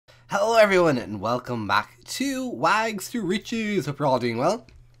Hello everyone and welcome back to Wags to Riches. Hope you're all doing well.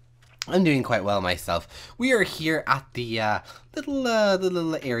 I'm doing quite well myself. We are here at the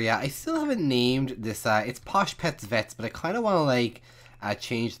little area. I still haven't named this. It's Posh Pets Vets, but I kind of want to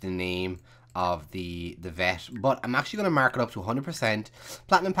change the name of the vet. But I'm actually going to mark it up to 100%.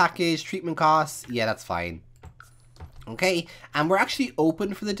 Platinum package, treatment costs. Yeah, that's fine. Okay, and we're actually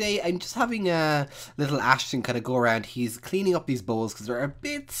open for the day. I'm just having little Ashton kind of go around. He's cleaning up these bowls because they're a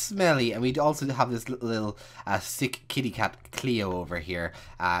bit smelly, and we also have this little sick kitty cat Cleo over here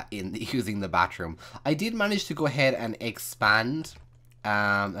using the bathroom. I did manage to go ahead and expand.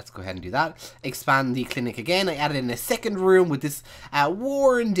 Let's go ahead and do that. Expand the clinic again. I added in a second room with this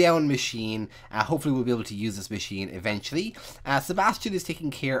worn down machine. Hopefully we'll be able to use this machine eventually. Sebastian is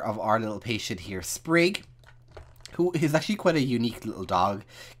taking care of our little patient here, Sprig, who is actually quite a unique little dog.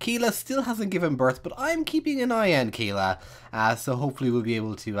 Kayla still hasn't given birth, but I'm keeping an eye on Kayla. So hopefully we'll be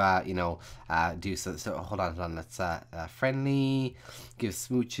able to, do so. So hold on. Let's, friendly, give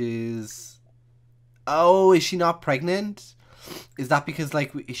smooches. Oh, is she not pregnant? Is that because,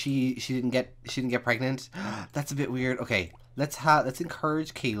 like, she didn't get pregnant? That's a bit weird. Okay, let's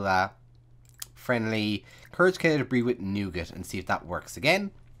encourage Kayla. Friendly. Encourage Kayla to breed with nougat and see if that works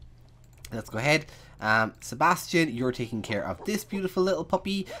again. Let's go ahead. Sebastian, you're taking care of this beautiful little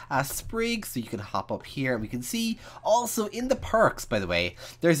puppy, Sprig, so you can hop up here and we can see also in the perks, by the way,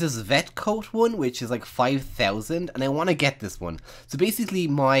 there's this vet coat one, which is like 5,000, and I want to get this one. So basically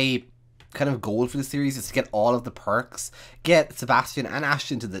my kind of goal for the series is to get all of the perks, get Sebastian and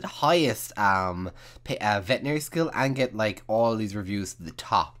Ashton to the highest veterinary skill, and get like all these reviews to the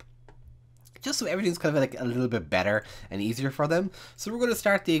top. Just so everything's kind of like a little bit better and easier for them. So we're going to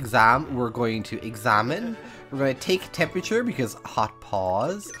start the exam. We're going to examine. We're going to take temperature because hot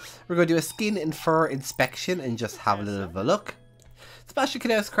paws. We're going to do a skin and fur inspection and just have a little bit of a look. Sebastian can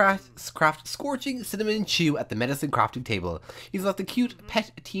now craft scorching cinnamon chew at the medicine crafting table. He's got the cute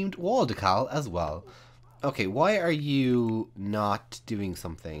pet themed wall decal as well. Okay, why are you not doing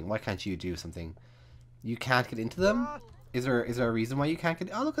something? Why can't you do something? You can't get into them? Is there a reason why you can't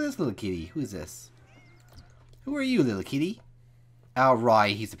get... Oh, look at this little kitty. Who is this? Who are you, little kitty? Oh,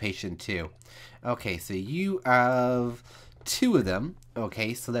 right. He's a patient, too. Okay, so you have 2 of them.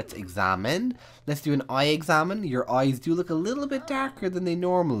 Okay, so let's examine. Let's do an eye examine. Your eyes do look a little bit darker than they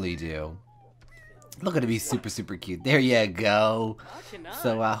normally do. Look at him. He's super, super cute. There you go.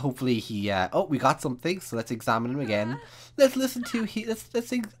 So, hopefully he... Oh, we got something. So, let's examine him again. Let's listen to...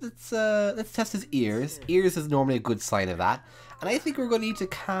 Let's test his ears. Ears is normally a good sign of that. And I think we're going to need to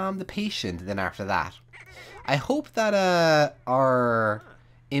calm the patient then after that. I hope that our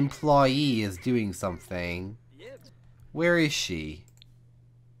employee is doing something. Where is she?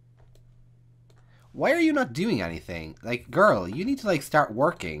 Why are you not doing anything? Like, girl, you need to, like, start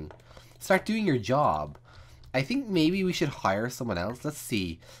working. Start doing your job. I think maybe we should hire someone else. Let's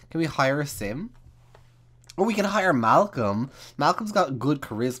see. Can we hire a sim? Or we can hire Malcolm. Malcolm's got good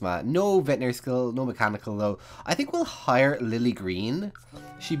charisma. No veterinary skill, no mechanical though. I think we'll hire Lily Green.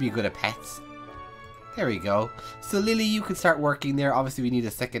 She'd be good at pets. There we go. So Lily, you can start working there. Obviously we need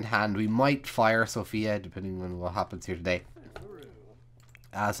a second hand. We might fire Sophia depending on what happens here today.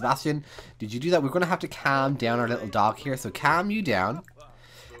 Sebastian, did you do that? We're going to have to calm down our little dog here. So calm you down.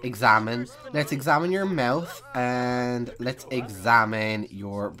 Examine. Let's examine your mouth and let's examine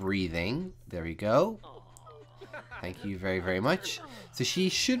your breathing. There we go. Thank you very, very much. So she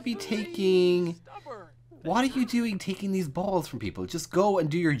should be taking... What are you doing taking these balls from people? Just go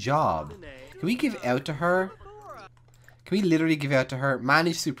and do your job. Can we give out to her? Can we literally give out to her?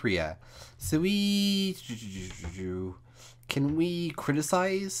 Manage Supriya. So we... Can we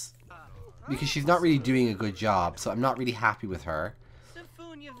criticize? Because she's not really doing a good job, so I'm not really happy with her.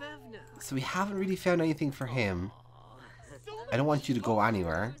 So we haven't really found anything for him. I don't want you to go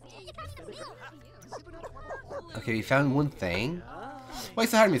anywhere. Okay, we found one thing. Why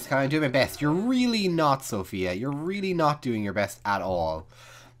so hard, Miss Kyle? I'm doing my best. You're really not, Sophia. You're really not doing your best at all.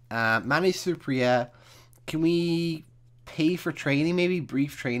 Manage Supriya. Can we pay for training, maybe?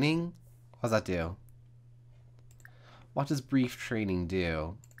 Brief training? What does that do? What does brief training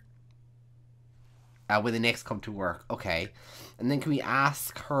do? When the next come to work. Okay. And then can we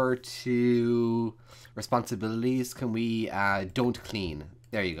ask her to... Responsibilities? Can we... don't clean.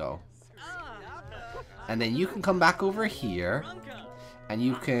 There you go. And then you can come back over here. And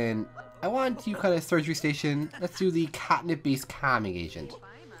you can... I want you kind of surgery station. Let's do the catnip-based calming agent.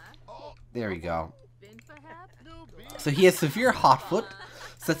 There we go. So he has severe hot foot.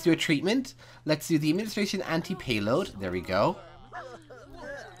 So let's do a treatment. Let's do the administration anti-payload. There we go.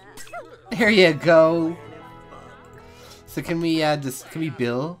 There you go. So can we can we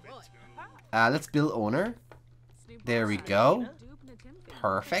bill? Let's bill owner. There we go.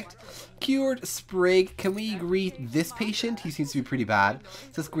 Perfect. Cured Sprig. Can we greet this patient? He seems to be pretty bad.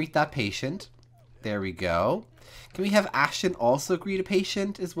 So let's greet that patient. There we go. Can we have Ashton also greet a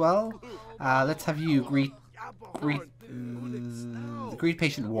patient as well? Let's have you greet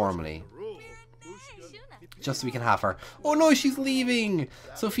patient warmly. Just so we can have her. Oh no, she's leaving!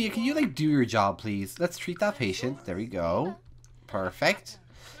 Sophia, can you like do your job, please? Let's treat that patient. There we go. Perfect.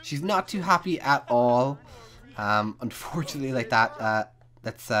 She's not too happy at all. Unfortunately, like that.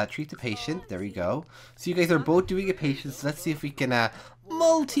 Let's treat the patient. There we go. So you guys are both doing a patient. So let's see if we can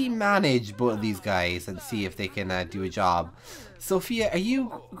multi-manage both of these guys and see if they can do a job. Sophia, are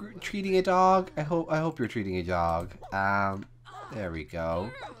you treating a dog? I hope you're treating a dog. There we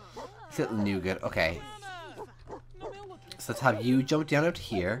go. It's a little nougat. Okay. So let's have you jump down out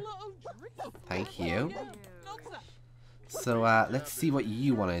here. Thank you. So let's see what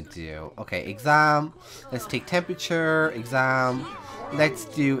you want to do. Okay, exam. Let's take temperature. Exam. Let's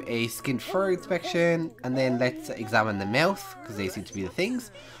do a skin fur inspection. And then let's examine the mouth, because they seem to be the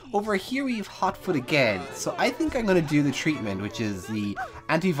things. Over here we have hot foot again. So I think I'm going to do the treatment, which is the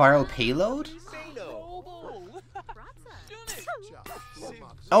antiviral payload.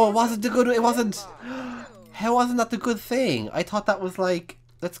 Oh, it wasn't the good. It wasn't. How wasn't that the good thing? I thought that was like,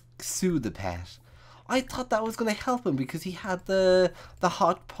 let's soothe the pet. I thought that was going to help him because he had the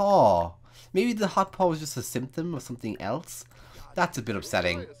hot paw. Maybe the hot paw was just a symptom of something else. That's a bit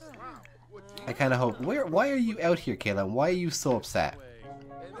upsetting. I kind of hope. Why are you out here, Kayla? Why are you so upset?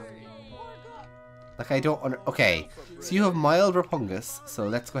 Like, I don't okay, so you have mild Rapungus. So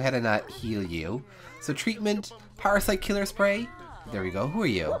let's go ahead and heal you. So treatment, parasite killer spray. There we go. Who are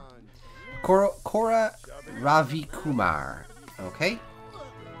you? Cora Ravi Kumar. Okay.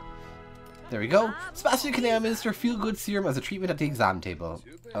 There we go. Sebastian can now administer feel-good serum as a treatment at the exam table.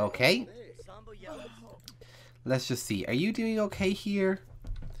 Okay. Let's just see. Are you doing okay here?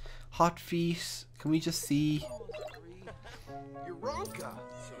 Hot feet. Can we just see?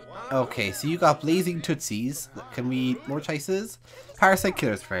 Okay, so you got blazing tootsies. Can we more choices? Parasite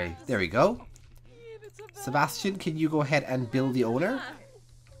killer spray. There we go. Sebastian, can you go ahead and bill the owner?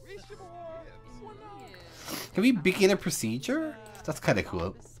 Can we begin a procedure? That's kind of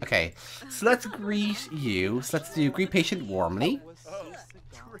cool. Okay, so let's greet you. So let's do greet patient warmly.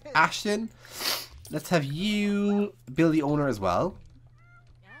 Ashton, let's have you bill the owner as well.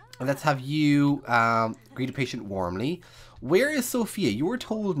 And let's have you greet a patient warmly. Where is Sophia? You were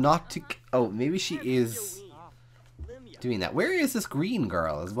told not to... Oh, maybe she is doing that. Where is this green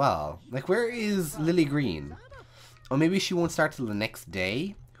girl as well? Like, where is Lily Green? Oh, maybe she won't start till the next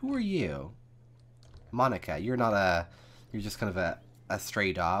day? Who are you? Monica, you're not a... You're just kind of a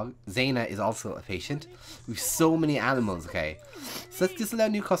stray dog. Zaina is also a patient. We have so many animals, okay. So let's disallow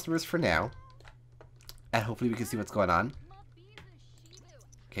new customers for now. And hopefully we can see what's going on.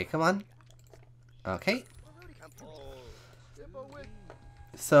 Okay, come on. Okay.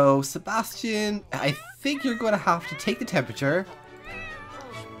 So, Sebastian, I think you're going to have to take the temperature.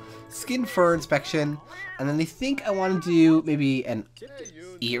 Skin fur inspection. And then I think I want to do maybe an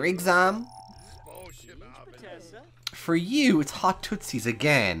ear exam. For you, it's hot tootsies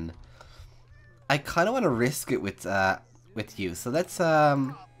again. I kind of want to risk it with you. So let's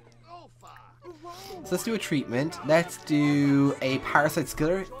do a treatment. Let's do a parasite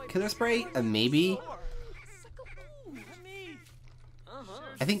killer spray, and maybe.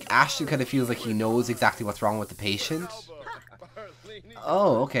 I think Ashton kind of feels like he knows exactly what's wrong with the patient.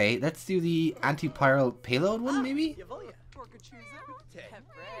 Oh, okay. Let's do the antiviral payload one, maybe.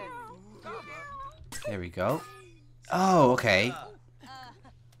 There we go. Oh, okay.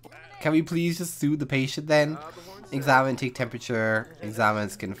 Can we please just soothe the patient then? Examine, take temperature, examine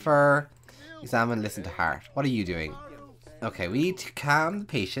skin fur, examine, listen to heart. What are you doing? Okay, we need to calm the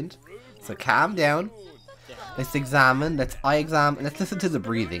patient. So calm down. Let's examine, let's eye examine, let's listen to the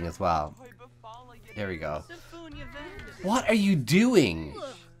breathing as well. There we go. What are you doing?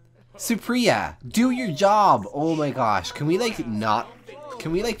 Supriya, do your job. Oh my gosh. Can we like not...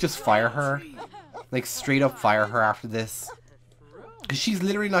 Can we like just fire her? Like straight up fire her after this? Because she's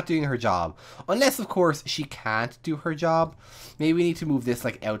literally not doing her job. Unless of course she can't do her job. Maybe we need to move this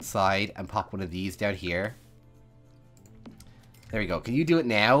like outside and pop one of these down here. There we go. Can you do it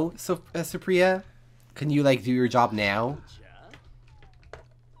now, Supriya? Can you like do your job now?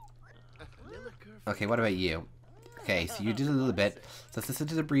 Okay, what about you? Okay, so you did a little bit. So let's listen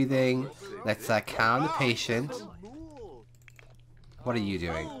to the breathing. Let's calm the patient. What are you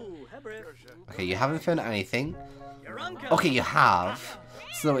doing? Okay, you haven't found anything. Okay, you have.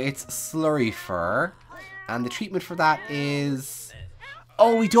 So it's slurry fur. And the treatment for that is...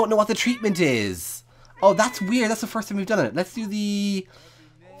 Oh, we don't know what the treatment is. Oh, that's weird. That's the first time we've done it. Let's do the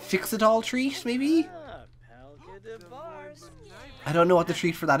fix-it-all treat, maybe? I don't know what the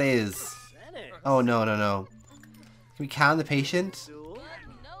treat for that is. Oh, no, no, no. Can we calm the patient?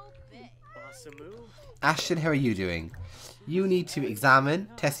 Ashton, how are you doing? You need to examine,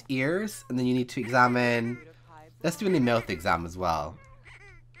 test ears, and then you need to examine... Let's do a mouth exam as well.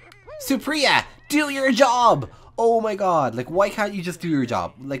 Supriya, do your job! Oh my god, like why can't you just do your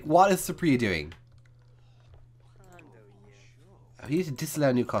job? Like what is Supriya doing? We need to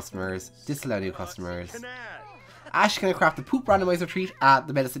disallow new customers. Disallow new customers. Ash can craft the poop randomizer treat at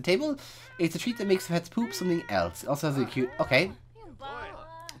the medicine table. It's a treat that makes the pets poop something else. It also has a cute... Okay.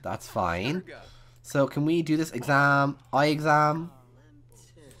 That's fine. So can we do this exam? Eye exam?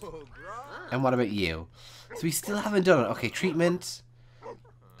 And what about you? So we still haven't done it. Okay, treatment.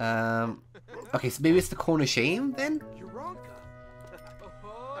 Okay, so maybe it's the cone of shame then?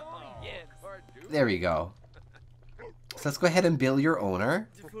 There we go. So let's go ahead and bill your owner.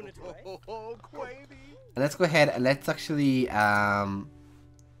 And let's go ahead and let's actually,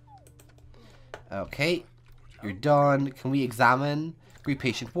 okay, you're done. Can we examine? Greet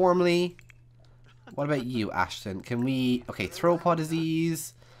patient warmly. What about you, Ashton? Can we, okay, throat paw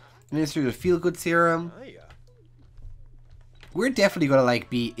disease. Administer the feel-good serum. We're definitely gonna, like,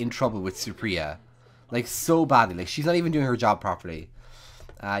 be in trouble with Supriya. Like, so badly. Like, she's not even doing her job properly.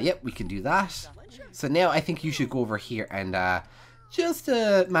 Yep, we can do that. So now I think you should go over here and, just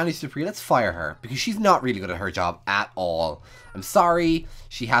manage Supriya. Let's fire her. Because she's not really good at her job at all. I'm sorry.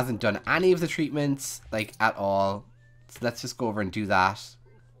 She hasn't done any of the treatments, like, at all. So let's just go over and do that.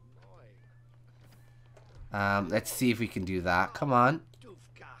 Let's see if we can do that. Come on.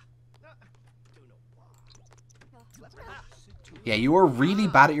 Yeah, you were really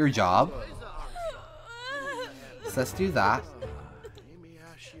bad at your job. So let's do that.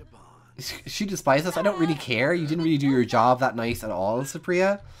 She despises us. I don't really care. You didn't really do your job that nice at all,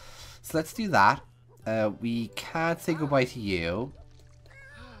 Supriya. So let's do that. We can't say goodbye to you.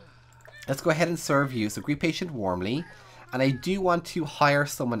 Let's go ahead and serve you. So greet patient warmly. And I do want to hire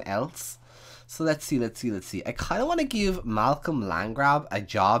someone else. So let's see, let's see, let's see. I kind of want to give Malcolm Landgrab a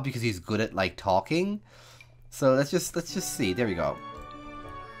job because he's good at, like, talking. So let's just see. There we go.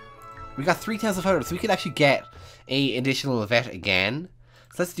 We got 3,000 photos, so we could actually get a additional vet again.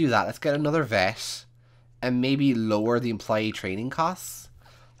 So let's do that. Let's get another vet and maybe lower the employee training costs.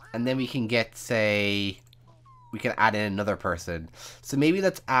 And then we can get, say, we can add in another person. So maybe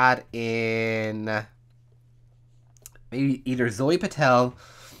let's add in maybe either Zoe Patel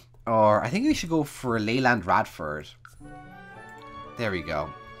or I think we should go for Leyland Radford. There we go.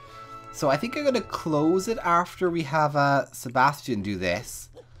 So I think I'm going to close it after we have Sebastian do this.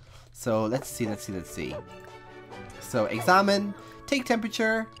 So let's see, let's see, let's see. So examine, take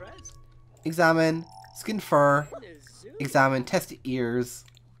temperature, examine, skin fur, examine, test the ears.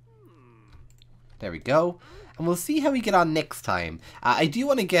 There we go. And we'll see how we get on next time. I do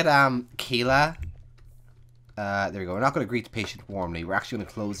want to get Kayla. There we go. We're not going to greet the patient warmly. We're actually going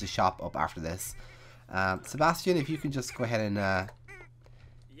to close the shop up after this. Sebastian, if you can just go ahead and...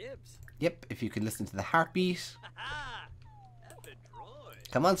 Yep, if you can listen to the heartbeat.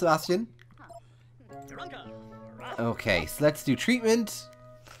 Come on, Sebastian. Okay, so let's do treatment.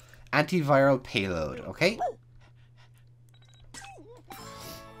 Antiviral payload, okay?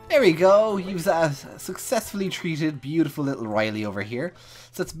 There we go. You've successfully treated beautiful little Riley over here.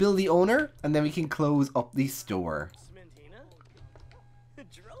 So let's bill the owner, and then we can close up the store.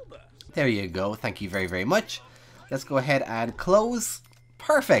 There you go. Thank you very, very much. Let's go ahead and close.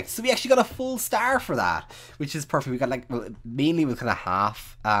 Perfect. So we actually got a full star for that, which is perfect. We got like, well, mainly with kind of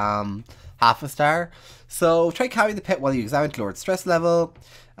half a star. So try carrying the pet while you examine to lower its stress level.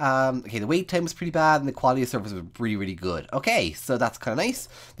 Okay, the wait time was pretty bad and the quality of service was really, really good. Okay, so that's kind of nice.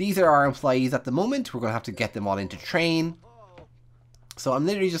 These are our employees at the moment. We're going to have to get them all into train. So I'm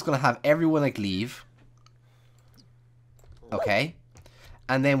literally just going to have everyone like leave. Okay.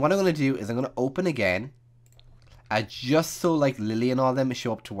 And then what I'm going to do is I'm going to open again. Just so like Lily and all them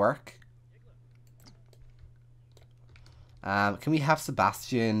show up to work. Can we have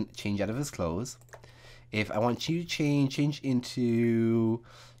Sebastian change out of his clothes? If I want you to change into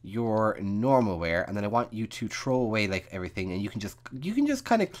your normal wear, and then I want you to throw away like everything, and you can just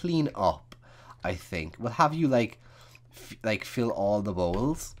kind of clean up. I think we'll have you like fill all the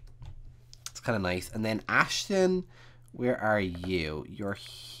bowls. It's kind of nice. And then Ashton, where are you? You're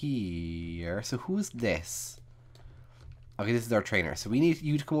here. So who's this? Okay, this is our trainer. So we need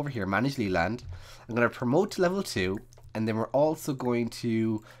you to come over here, manage Leland. I'm going to promote to level 2. And then we're also going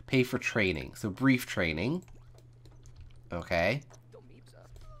to pay for training. So brief training. Okay.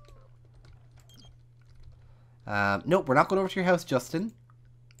 Nope, we're not going over to your house, Justin.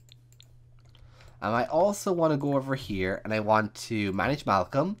 I also want to go over here and I want to manage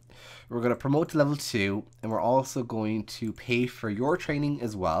Malcolm. We're going to promote to level 2 and we're also going to pay for your training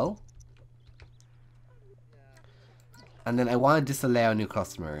as well. And then I want to disallow new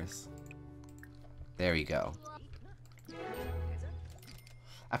customers. There we go.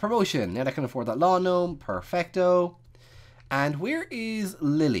 A promotion. Now I can afford that law gnome. Perfecto. And where is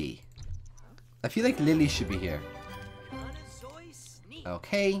Lily? I feel like Lily should be here.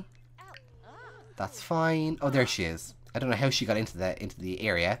 Okay. That's fine. Oh, there she is. I don't know how she got into the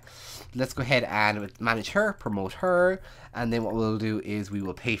area. Let's go ahead and manage her, promote her, and then what we'll do is we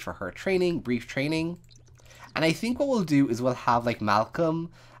will pay for her training, brief training. And I think what we'll do is we'll have like Malcolm.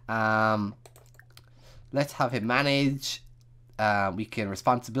 Let's have him manage. We can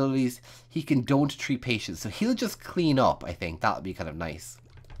responsibilities. He can don't treat patients, so he'll just clean up. I think that would be kind of nice.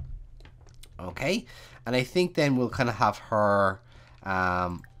 Okay, and I think then we'll kind of have her.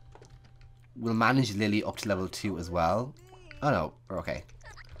 We'll manage Lily up to level 2 as well. Oh no, we're okay.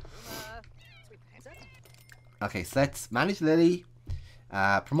 Okay, so let's manage Lily.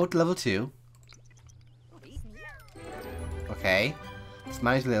 Promote to level 2. Okay, let's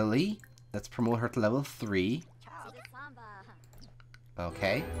manage Lily. Let's promote her to level 3.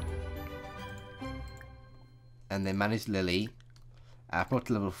 Okay. And then manage Lily. Promote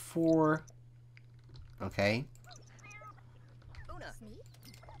to level 4. Okay.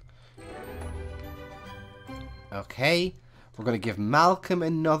 Okay. We're going to give Malcolm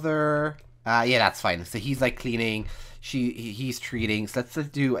another... yeah, that's fine. So he's like cleaning. He's treating. So let's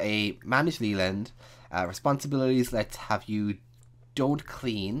do a manage Leland. Responsibilities, let's have you don't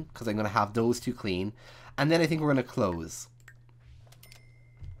clean. Because I'm going to have those two clean. And then I think we're going to close.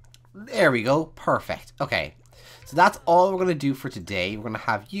 There we go. Perfect. Okay. So that's all we're going to do for today. We're going to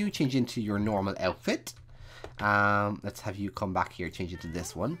have you change into your normal outfit. Let's have you come back here, change into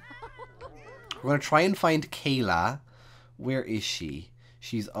this one. We're going to try and find Kayla. Where is she?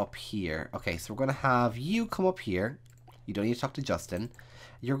 She's up here. Okay, so we're going to have you come up here. You don't need to talk to Justin.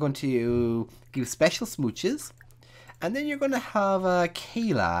 You're going to give special smooches. And then you're going to have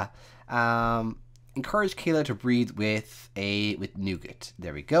Kayla. Encourage Kayla to breathe with nougat.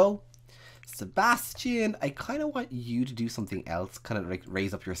 There we go. Sebastian, I kind of want you to do something else, kind of like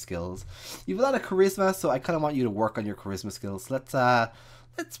raise up your skills. You have a lot of charisma, so I kind of want you to work on your charisma skills. Let's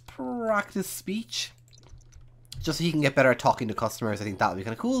practice speech, just so you can get better at talking to customers. I think that would be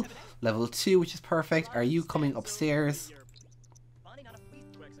kind of cool. Level 2, which is perfect. Are you coming upstairs?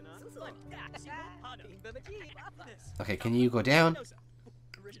 Okay, can you go down?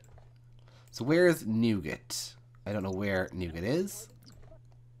 So where is Nougat? I don't know where Nougat is.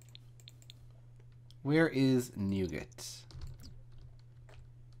 Where is Nougat?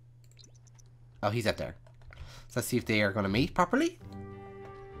 Oh, he's up there. So let's see if they are going to mate properly.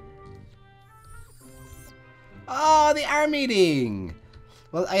 Oh, they are mating!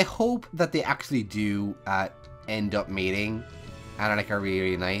 Well, I hope that they actually do end up mating. And are really,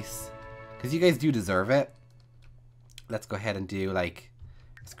 really nice. Because you guys do deserve it. Let's go ahead and do like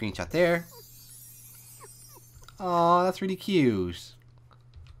a screenshot there. Oh, that's really cute.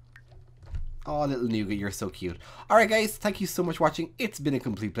 Oh, little Nougat, you're so cute. Alright guys, thank you so much for watching. It's been a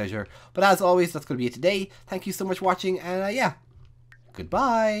complete pleasure. But as always, that's going to be it today. Thank you so much for watching, and yeah,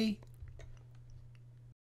 goodbye.